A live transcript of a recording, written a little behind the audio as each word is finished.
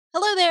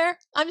Hello there,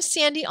 I'm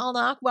Sandy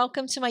Allnock.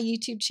 Welcome to my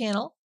YouTube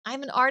channel.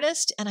 I'm an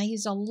artist and I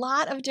use a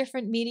lot of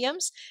different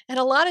mediums and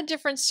a lot of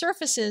different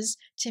surfaces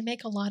to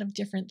make a lot of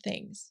different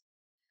things.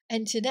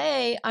 And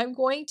today I'm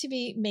going to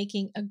be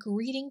making a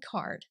greeting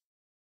card.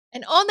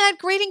 And on that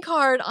greeting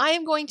card, I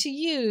am going to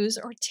use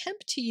or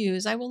attempt to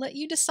use, I will let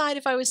you decide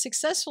if I was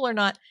successful or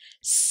not,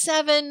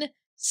 7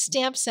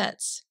 stamp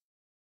sets.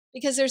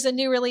 Because there's a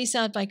new release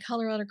out by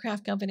Colorado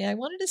Craft Company. I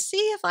wanted to see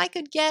if I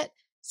could get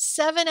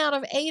 7 out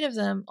of 8 of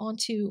them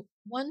onto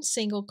one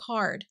single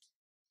card.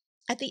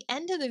 At the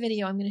end of the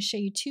video, I'm going to show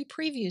you 2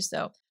 previews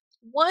though.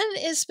 One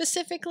is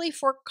specifically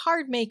for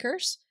card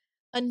makers,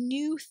 a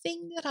new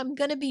thing that I'm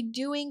going to be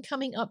doing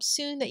coming up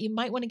soon that you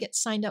might want to get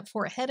signed up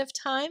for ahead of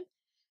time.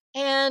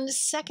 And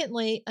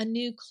secondly, a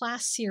new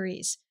class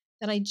series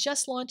that I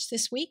just launched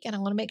this week, and I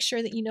want to make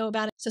sure that you know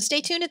about it. So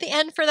stay tuned at the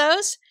end for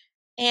those,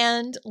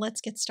 and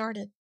let's get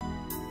started.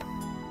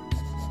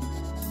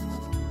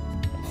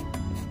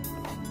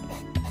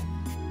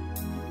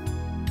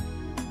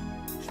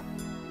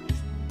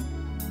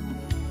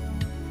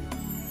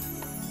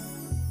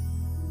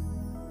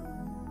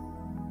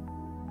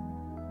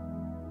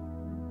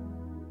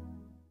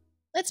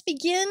 Let's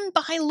begin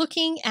by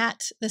looking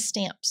at the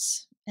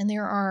stamps. And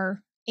there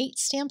are 8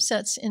 stamp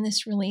sets in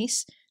this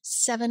release.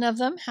 7 of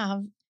them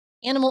have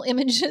animal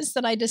images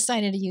that I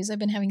decided to use. I've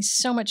been having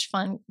so much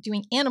fun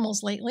doing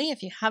animals lately,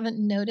 if you haven't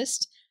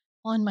noticed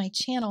on my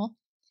channel.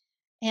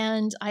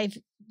 And I've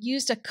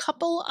used a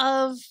couple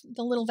of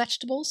the little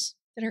vegetables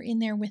that are in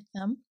there with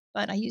them,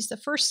 but I used the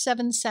first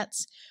 7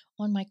 sets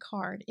on my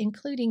card,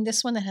 including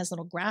this one that has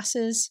little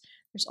grasses.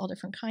 There's all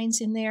different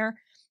kinds in there.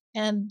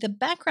 And the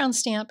background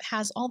stamp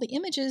has all the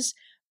images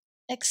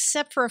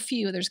except for a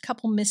few. There's a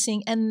couple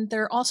missing, and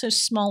they're also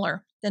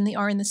smaller than they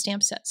are in the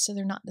stamp sets, so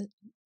they're not the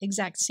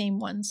exact same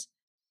ones.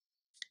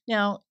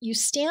 Now, you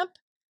stamp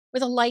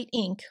with a light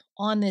ink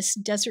on this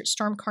Desert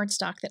Storm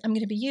cardstock that I'm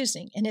going to be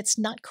using, and it's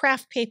not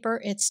craft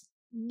paper, it's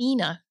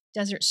Nina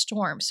Desert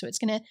Storm, so it's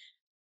going to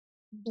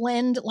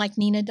blend like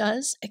Nina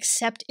does,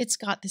 except it's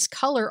got this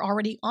color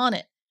already on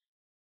it,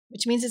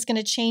 which means it's going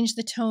to change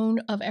the tone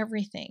of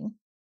everything.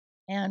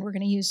 And we're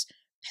going to use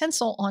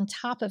pencil on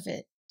top of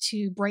it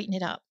to brighten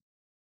it up.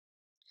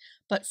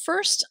 But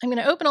first, I'm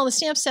going to open all the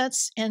stamp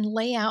sets and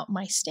lay out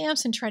my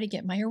stamps and try to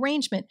get my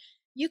arrangement.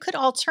 You could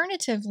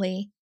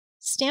alternatively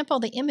stamp all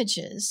the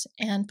images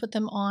and put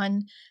them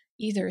on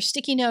either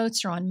sticky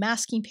notes or on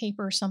masking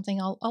paper or something.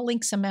 I'll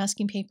link some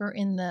masking paper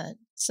in the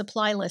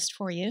supply list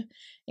for you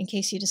in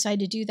case you decide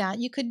to do that.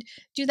 You could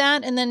do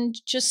that and then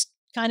just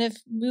kind of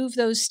move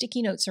those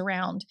sticky notes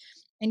around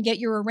and get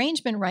your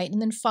arrangement right,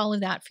 and then follow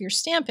that for your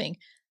stamping.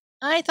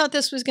 I thought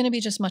this was going to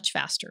be just much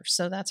faster,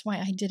 so that's why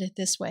I did it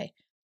this way.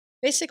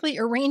 Basically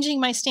arranging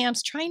my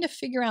stamps, trying to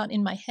figure out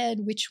in my head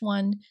which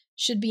one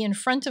should be in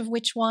front of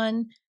which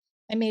one.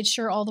 I made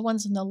sure all the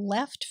ones on the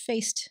left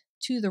faced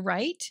to the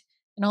right,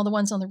 and all the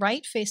ones on the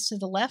right faced to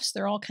the left, so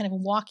they're all kind of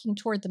walking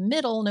toward the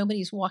middle.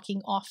 Nobody's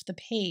walking off the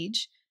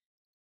page.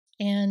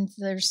 And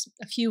there's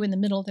a few in the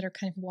middle that are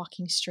kind of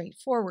walking straight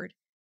forward.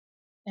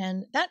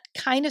 And that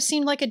kind of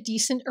seemed like a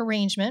decent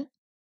arrangement.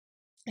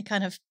 I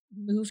kind of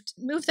moved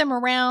them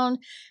around,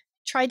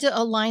 tried to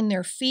align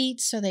their feet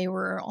so they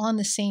were on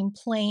the same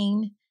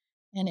plane,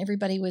 and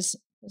everybody was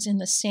in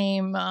the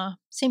same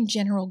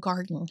general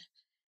garden,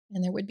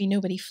 and there would be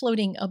nobody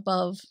floating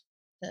above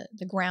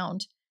the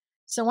ground.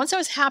 So once I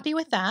was happy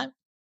with that,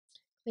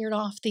 cleared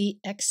off the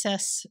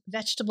excess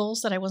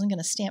vegetables that I wasn't going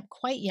to stamp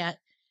quite yet,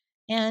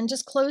 and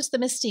just closed the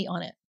MISTI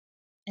on it.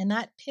 And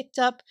that picked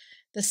up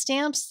the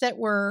stamps that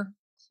were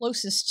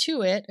closest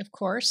to it, of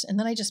course, and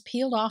then I just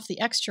peeled off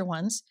the extra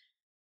ones,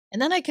 and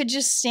then I could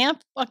just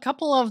stamp a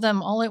couple of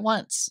them all at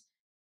once.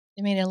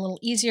 It made it a little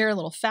easier, a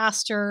little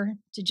faster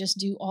to just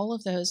do all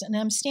of those, and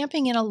I'm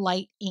stamping in a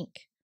light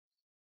ink.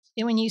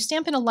 And when you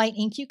stamp in a light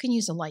ink, you can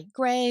use a light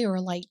gray or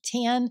a light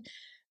tan.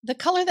 The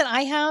color that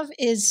I have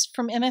is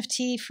from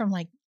MFT from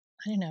like,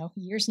 I don't know,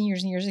 years and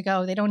years and years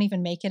ago. They don't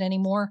even make it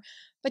anymore,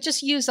 but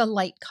just use a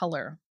light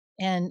color.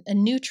 And a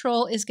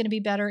neutral is going to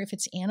be better if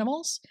it's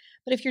animals.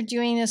 But if you're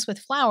doing this with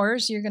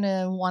flowers, you're going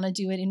to want to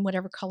do it in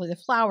whatever color the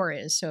flower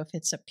is. So if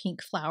it's a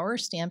pink flower,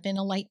 stamp in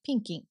a light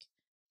pink ink.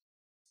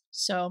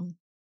 So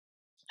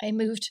I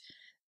moved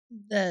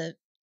the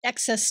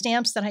excess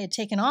stamps that I had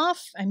taken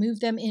off. I moved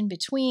them in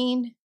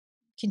between,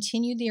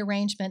 continued the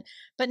arrangement.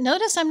 But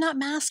notice I'm not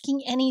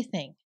masking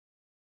anything.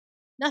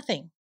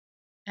 Nothing.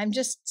 I'm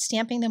just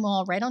stamping them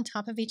all right on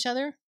top of each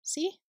other.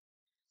 See?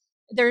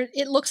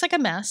 It looks like a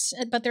mess,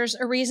 but there's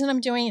a reason I'm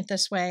doing it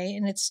this way,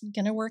 and it's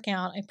going to work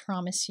out, I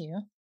promise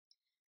you.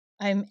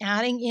 I'm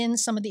adding in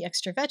some of the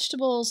extra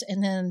vegetables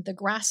and then the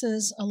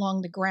grasses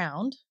along the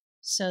ground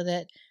so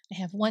that I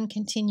have one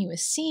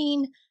continuous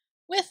scene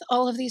with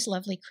all of these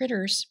lovely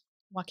critters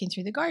walking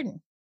through the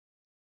garden.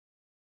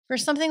 For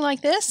something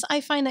like this,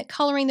 I find that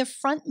coloring the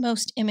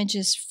frontmost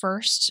images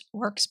first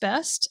works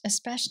best,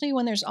 especially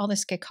when there's all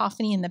this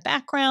cacophony in the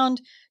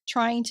background,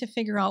 trying to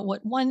figure out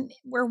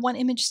where one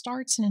image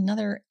starts and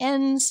another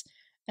ends,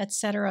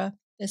 etc.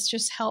 This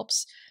just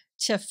helps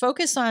to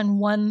focus on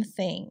one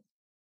thing.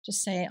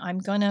 Just say, I'm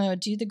going to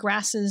do the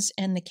grasses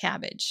and the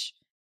cabbage.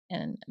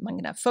 And I'm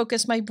going to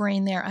focus my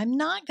brain there. I'm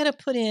not going to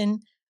put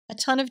in a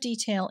ton of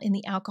detail in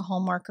the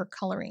alcohol marker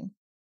coloring.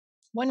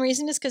 One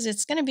reason is because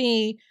it's going to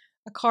be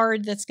a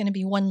card that's going to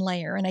be one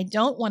layer. And I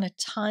don't want a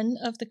ton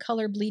of the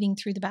color bleeding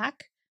through the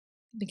back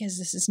because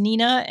this is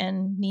Nina,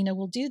 and Nina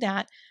will do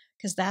that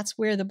because that's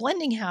where the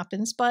blending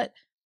happens. But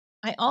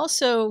I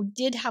also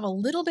did have a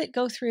little bit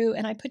go through,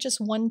 and I put just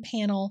one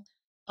panel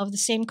of the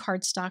same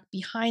cardstock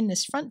behind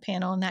this front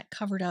panel, and that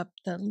covered up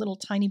the little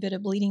tiny bit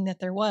of bleeding that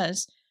there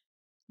was.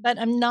 But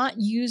I'm not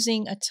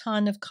using a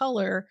ton of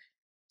color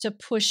to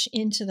push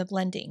into the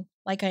blending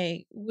like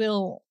I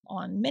will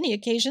on many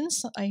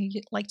occasions. I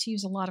like to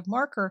use a lot of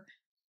marker.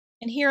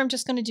 And here I'm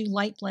just going to do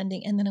light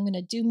blending, and then I'm going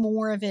to do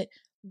more of it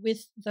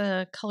with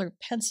the colored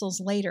pencils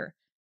later.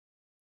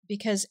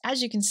 Because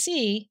as you can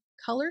see,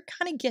 color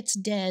kind of gets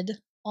dead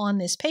on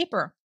this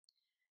paper.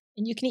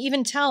 And you can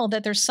even tell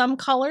that there's some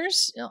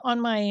colors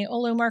on my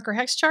Olo marker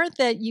hex chart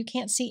that you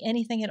can't see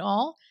anything at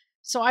all.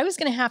 So I was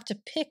going to have to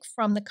pick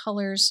from the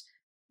colors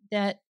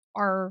that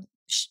are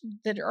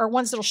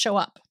ones that'll show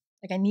up.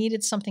 Like I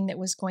needed something that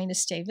was going to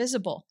stay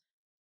visible.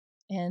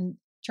 And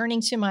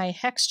turning to my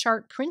hex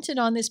chart printed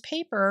on this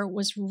paper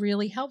was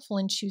really helpful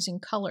in choosing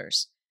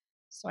colors.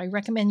 So I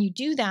recommend you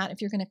do that if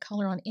you're going to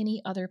color on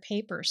any other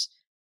papers.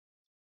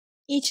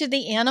 Each of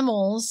the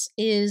animals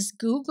is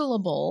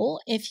Googleable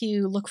if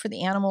you look for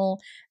the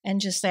animal and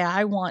just say,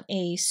 I want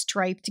a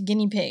striped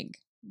guinea pig.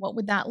 What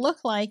would that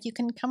look like? You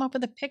can come up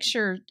with a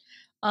picture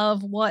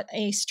of what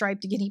a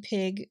striped guinea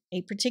pig,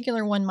 a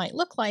particular one, might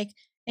look like,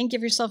 and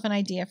give yourself an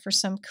idea for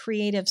some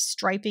creative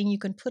striping you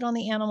can put on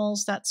the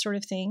animals, that sort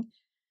of thing.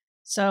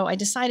 So I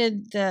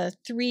decided the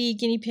 3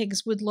 guinea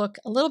pigs would look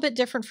a little bit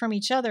different from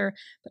each other,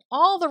 but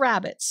all the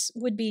rabbits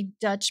would be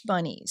Dutch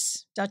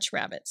bunnies, Dutch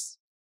rabbits.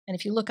 And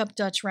if you look up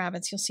Dutch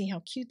rabbits, you'll see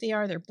how cute they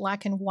are. They're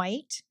black and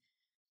white.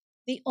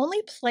 The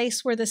only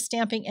place where the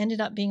stamping ended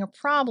up being a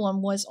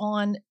problem was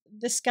on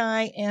this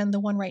guy and the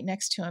one right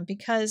next to him,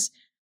 because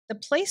the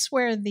place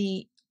where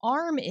the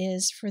arm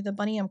is for the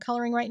bunny I'm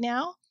coloring right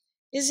now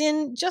is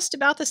in just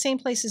about the same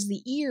place as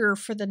the ear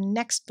for the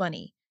next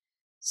bunny.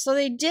 So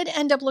they did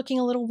end up looking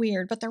a little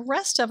weird, but the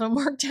rest of them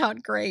worked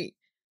out great.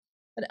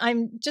 But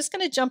I'm just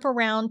going to jump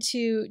around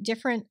to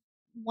different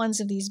ones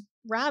of these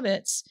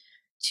rabbits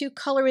to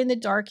color in the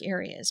dark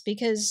areas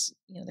because,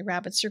 the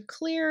rabbits are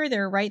clear,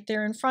 they're right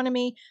there in front of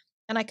me,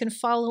 and I can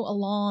follow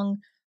along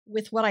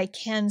with what I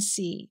can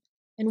see.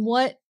 And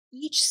what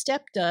each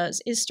step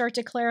does is start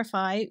to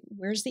clarify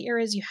where's the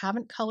areas you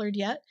haven't colored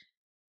yet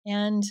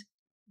and,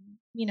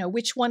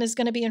 which one is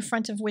going to be in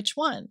front of which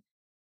one.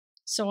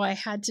 So I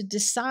had to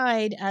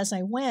decide as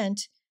I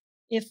went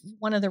if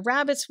one of the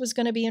rabbits was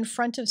going to be in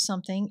front of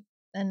something,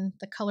 then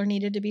the color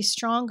needed to be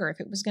stronger.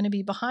 If it was going to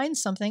be behind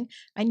something,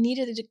 I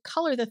needed to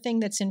color the thing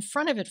that's in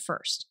front of it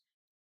first.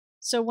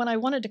 So when I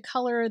wanted to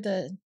color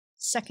the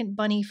second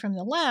bunny from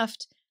the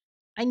left,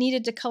 I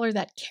needed to color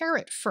that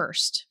carrot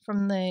first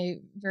from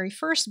the very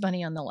first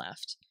bunny on the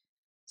left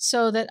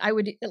so that I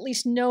would at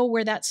least know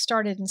where that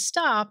started and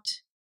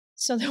stopped,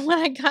 so that when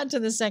I got to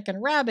the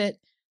second rabbit,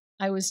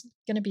 I was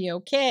going to be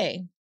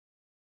okay.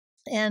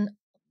 And,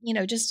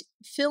 just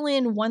fill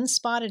in one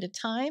spot at a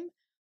time,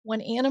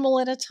 one animal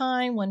at a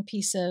time, one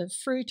piece of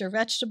fruit or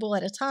vegetable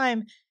at a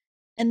time,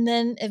 and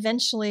then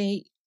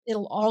eventually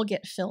it'll all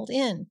get filled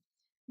in.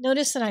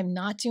 Notice that I'm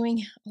not doing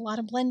a lot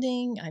of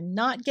blending. I'm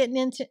not getting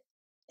into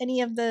any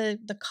of the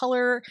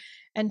color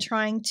and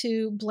trying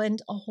to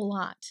blend a whole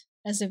lot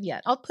as of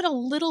yet. I'll put a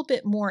little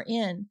bit more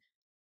in,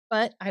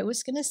 but I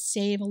was going to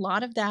save a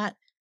lot of that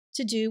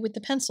to do with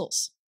the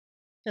pencils,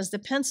 because the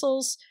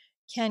pencils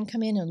can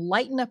come in and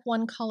lighten up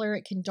one color,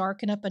 it can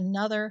darken up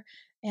another,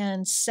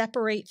 and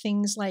separate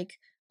things like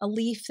a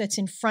leaf that's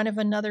in front of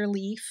another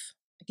leaf.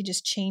 I could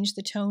just change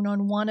the tone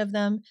on one of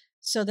them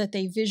so that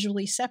they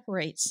visually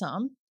separate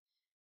some.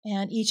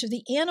 And each of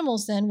the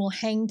animals then will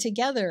hang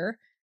together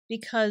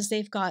because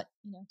they've got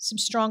some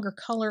stronger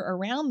color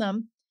around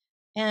them.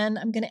 And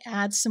I'm going to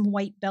add some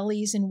white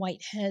bellies and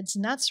white heads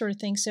and that sort of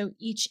thing. So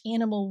each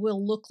animal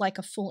will look like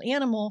a full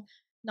animal,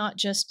 not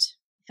just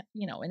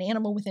an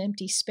animal with an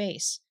empty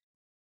space.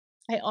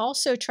 I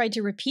also tried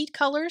to repeat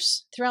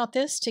colors throughout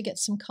this to get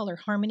some color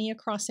harmony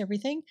across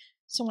everything.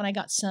 So when I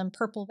got some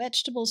purple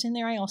vegetables in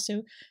there, I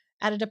also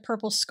added a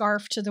purple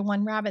scarf to the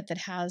one rabbit that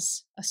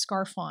has a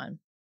scarf on.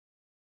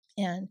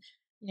 And,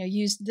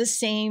 used the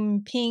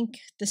same pink,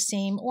 the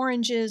same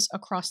oranges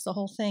across the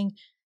whole thing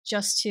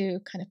just to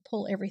kind of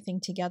pull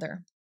everything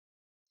together.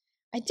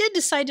 I did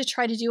decide to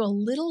try to do a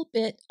little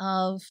bit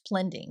of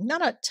blending,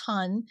 not a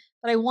ton,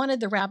 but I wanted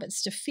the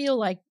rabbits to feel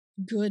like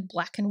good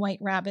black and white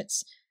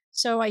rabbits.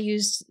 So I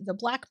used the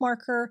black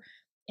marker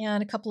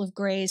and a couple of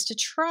grays to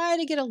try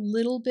to get a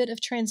little bit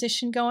of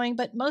transition going,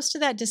 but most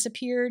of that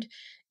disappeared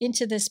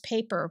into this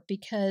paper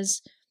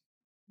because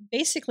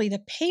basically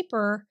the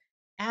paper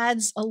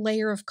adds a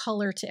layer of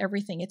color to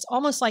everything. It's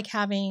almost like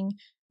having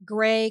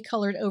gray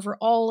colored over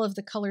all of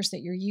the colors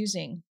that you're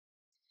using.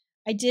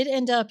 I did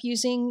end up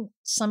using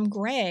some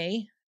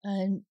gray,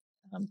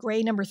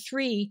 gray number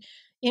 3,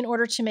 in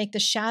order to make the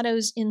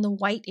shadows in the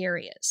white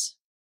areas.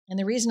 And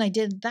the reason I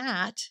did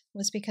that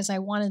was because I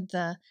wanted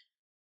the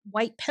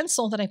white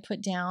pencil that I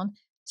put down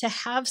to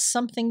have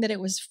something that it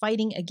was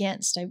fighting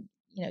against.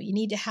 You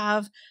need to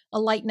have a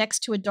light next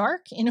to a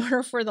dark in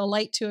order for the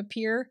light to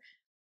appear.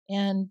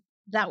 And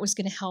that was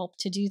going to help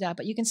to do that.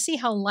 But you can see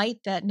how light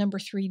that number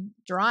 3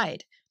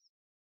 dried.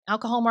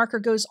 Alcohol marker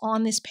goes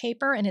on this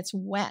paper and it's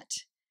wet.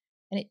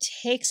 And it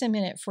takes a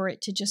minute for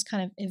it to just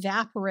kind of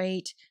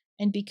evaporate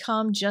and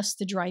become just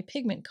the dry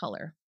pigment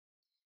color.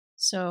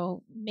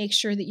 So make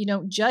sure that you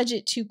don't judge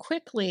it too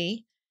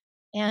quickly,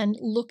 and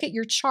look at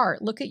your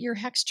chart. Look at your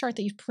hex chart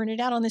that you've printed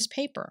out on this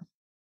paper.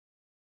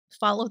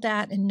 Follow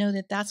that and know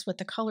that that's what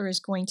the color is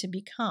going to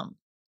become.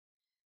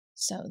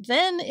 So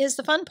then is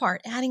the fun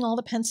part, adding all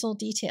the pencil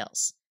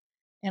details.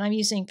 And I'm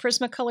using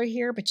Prismacolor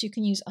here, but you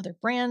can use other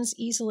brands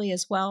easily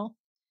as well.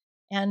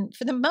 And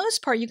for the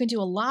most part, you can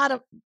do a lot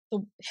of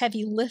the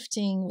heavy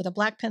lifting with a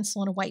black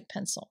pencil and a white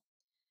pencil.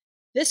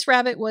 This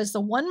rabbit was the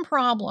one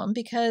problem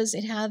because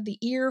it had the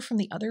ear from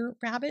the other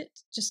rabbit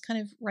just kind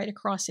of right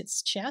across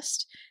its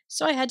chest.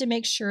 So I had to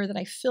make sure that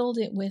I filled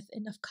it with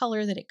enough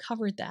color that it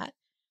covered that.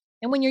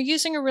 And when you're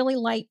using a really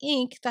light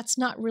ink, that's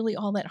not really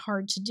all that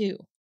hard to do.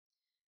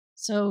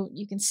 So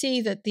you can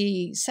see that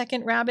the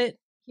second rabbit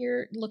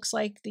here looks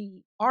like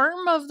the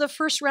arm of the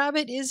first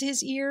rabbit is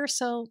his ear.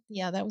 So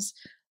yeah, that was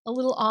a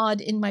little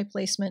odd in my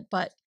placement,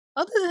 but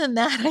other than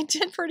that, I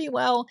did pretty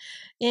well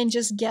in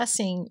just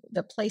guessing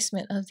the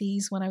placement of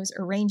these when I was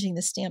arranging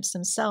the stamps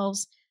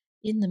themselves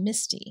in the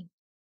MISTI.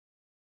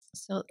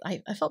 So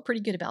I felt pretty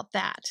good about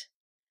that.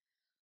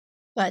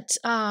 But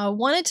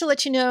wanted to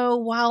let you know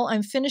while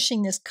I'm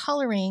finishing this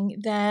coloring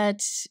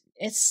that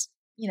it's,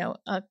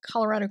 a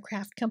Colorado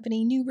Craft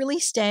Company new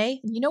release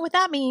day. And you know what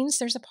that means.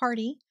 There's a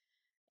party.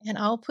 And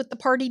I'll put the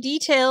party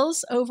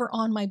details over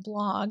on my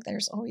blog.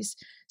 There's always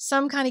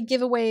some kind of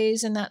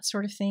giveaways and that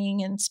sort of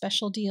thing and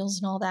special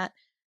deals and all that.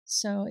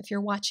 So if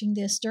you're watching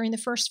this during the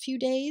first few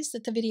days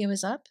that the video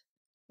is up,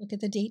 look at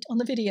the date on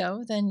the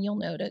video, then you'll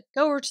know to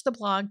go over to the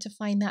blog to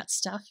find that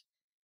stuff.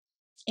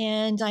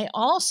 And I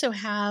also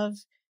have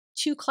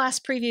 2 class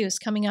previews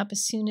coming up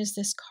as soon as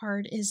this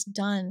card is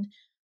done.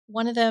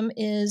 One of them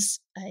is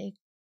a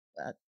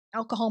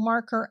alcohol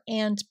marker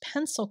and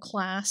pencil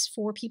class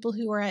for people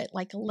who are at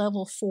like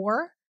level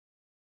 4.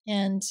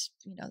 And,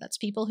 that's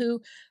people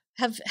who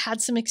have had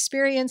some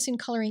experience in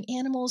coloring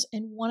animals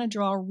and want to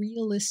draw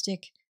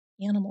realistic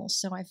animals.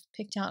 So I've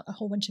picked out a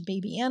whole bunch of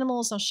baby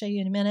animals. I'll show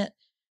you in a minute.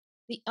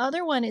 The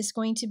other one is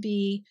going to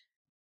be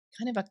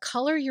kind of a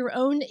color your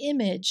own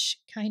image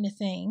kind of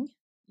thing.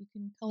 You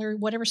can color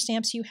whatever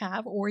stamps you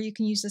have, or you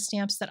can use the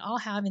stamps that I'll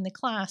have in the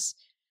class.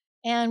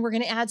 And we're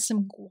going to add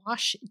some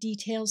gouache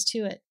details to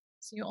it.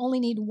 So you only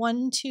need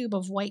 1 tube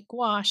of white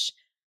gouache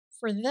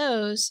for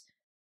those.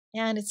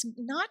 And it's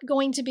not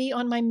going to be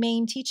on my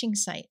main teaching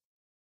site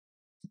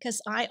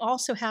because I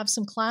also have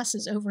some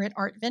classes over at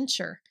Art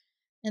Venture.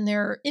 And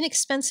they're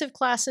inexpensive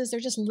classes.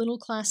 They're just little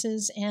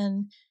classes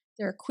and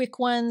they're quick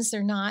ones.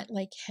 They're not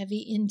like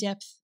heavy,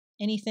 in-depth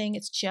anything.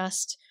 It's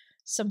just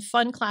some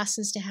fun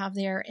classes to have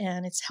there.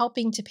 And it's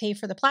helping to pay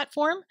for the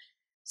platform.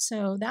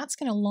 So that's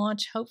going to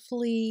launch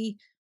hopefully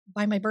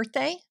by my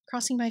birthday,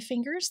 crossing my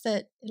fingers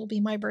that it'll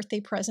be my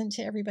birthday present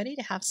to everybody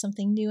to have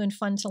something new and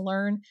fun to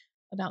learn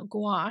about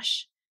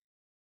gouache.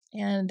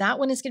 And that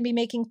one is going to be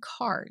making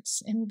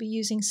cards, and we'll be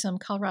using some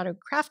Colorado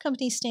Craft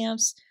Company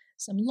stamps,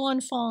 some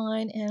Lawn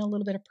Fawn, and a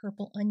little bit of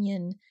Purple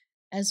Onion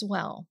as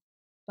well.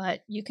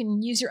 But you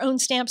can use your own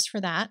stamps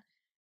for that.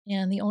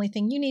 And the only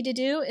thing you need to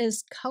do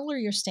is color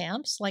your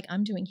stamps like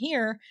I'm doing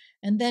here,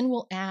 and then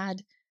we'll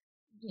add,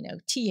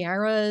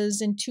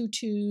 tiaras and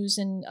tutus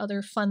and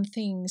other fun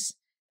things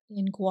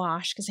in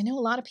gouache, because I know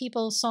a lot of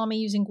people saw me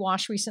using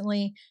gouache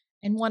recently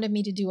and wanted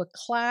me to do a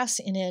class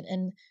in it,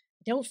 and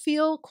I don't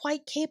feel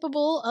quite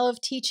capable of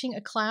teaching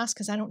a class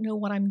because I don't know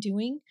what I'm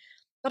doing,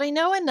 but I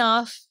know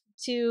enough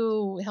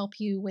to help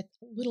you with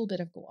a little bit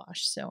of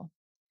gouache. So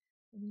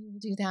we will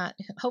do that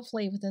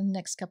hopefully within the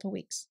next couple of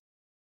weeks.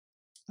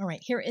 All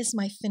right, here is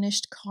my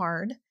finished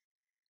card.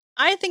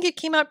 I think it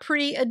came out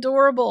pretty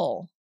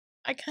adorable.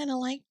 I kind of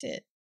liked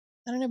it.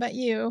 I don't know about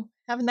you.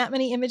 Having that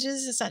many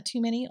images, is that too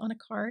many on a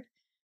card?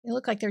 They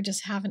look like they're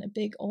just having a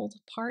big old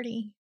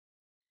party.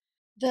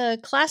 The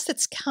class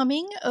that's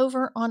coming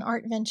over on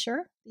Art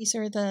Venture, these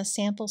are the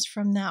samples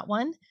from that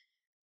one,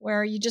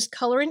 where you just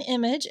color an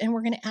image and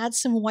we're going to add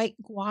some white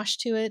gouache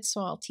to it.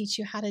 So I'll teach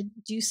you how to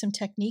do some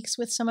techniques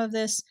with some of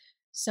this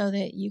so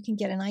that you can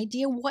get an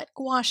idea what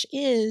gouache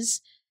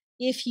is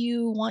if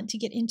you want to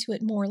get into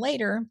it more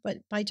later. But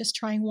by just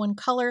trying one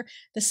color,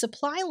 the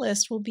supply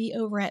list will be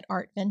over at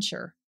Art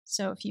Venture.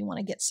 So if you want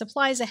to get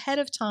supplies ahead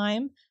of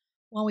time,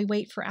 while we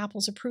wait for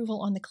Apple's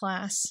approval on the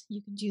class,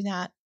 you can do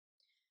that.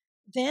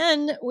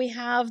 Then we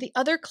have the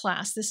other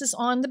class. This is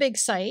on the big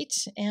site,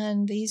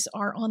 and these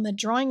are on the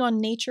Drawing on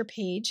Nature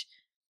page.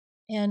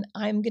 And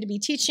I'm going to be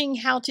teaching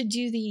how to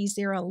do these.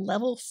 They're a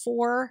level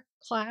 4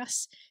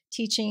 class.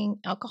 teaching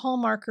alcohol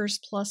markers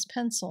plus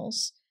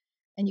pencils.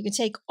 And you can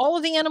take all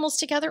of the animals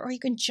together, or you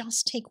can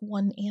just take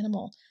one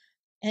animal.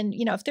 And,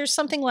 if there's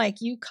something like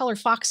you color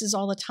foxes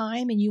all the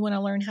time and you want to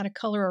learn how to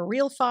color a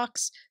real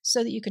fox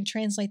so that you can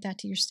translate that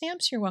to your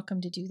stamps, you're welcome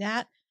to do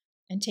that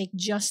and take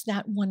just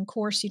that one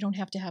course. You don't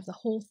have to have the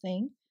whole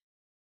thing.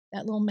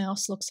 That little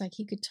mouse looks like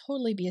he could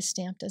totally be a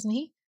stamp, doesn't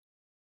he?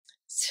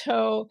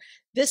 So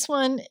this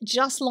one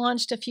just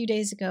launched a few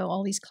days ago,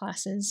 all these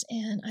classes,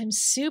 and I'm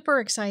super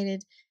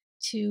excited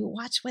to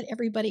watch what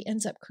everybody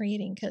ends up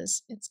creating,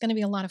 because it's going to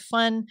be a lot of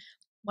fun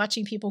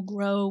watching people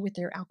grow with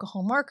their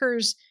alcohol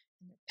markers,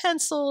 and their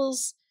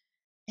pencils,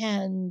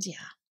 and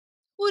yeah,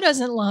 who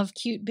doesn't love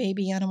cute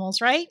baby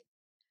animals, right?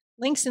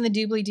 Links in the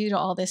doobly-doo to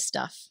all this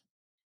stuff.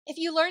 If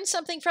you learned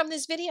something from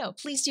this video,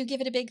 please do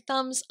give it a big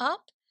thumbs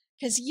up,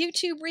 because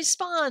YouTube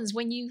responds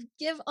when you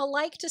give a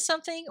like to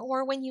something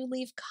or when you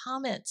leave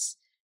comments.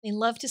 They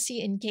love to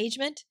see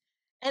engagement.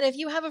 And if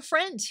you have a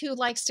friend who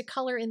likes to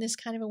color in this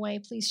kind of a way,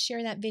 please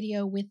share that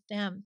video with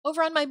them.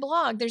 Over on my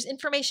blog, there's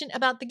information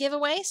about the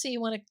giveaway, so you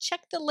want to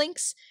check the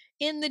links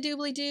in the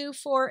doobly-doo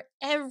for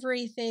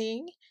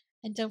everything.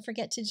 And don't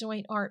forget to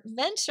join our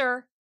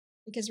venture,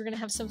 because we're going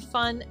to have some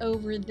fun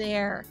over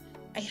there.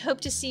 I hope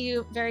to see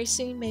you very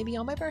soon, maybe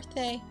on my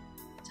birthday.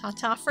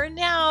 Ta-ta for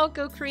now.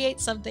 Go create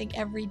something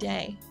every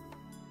day.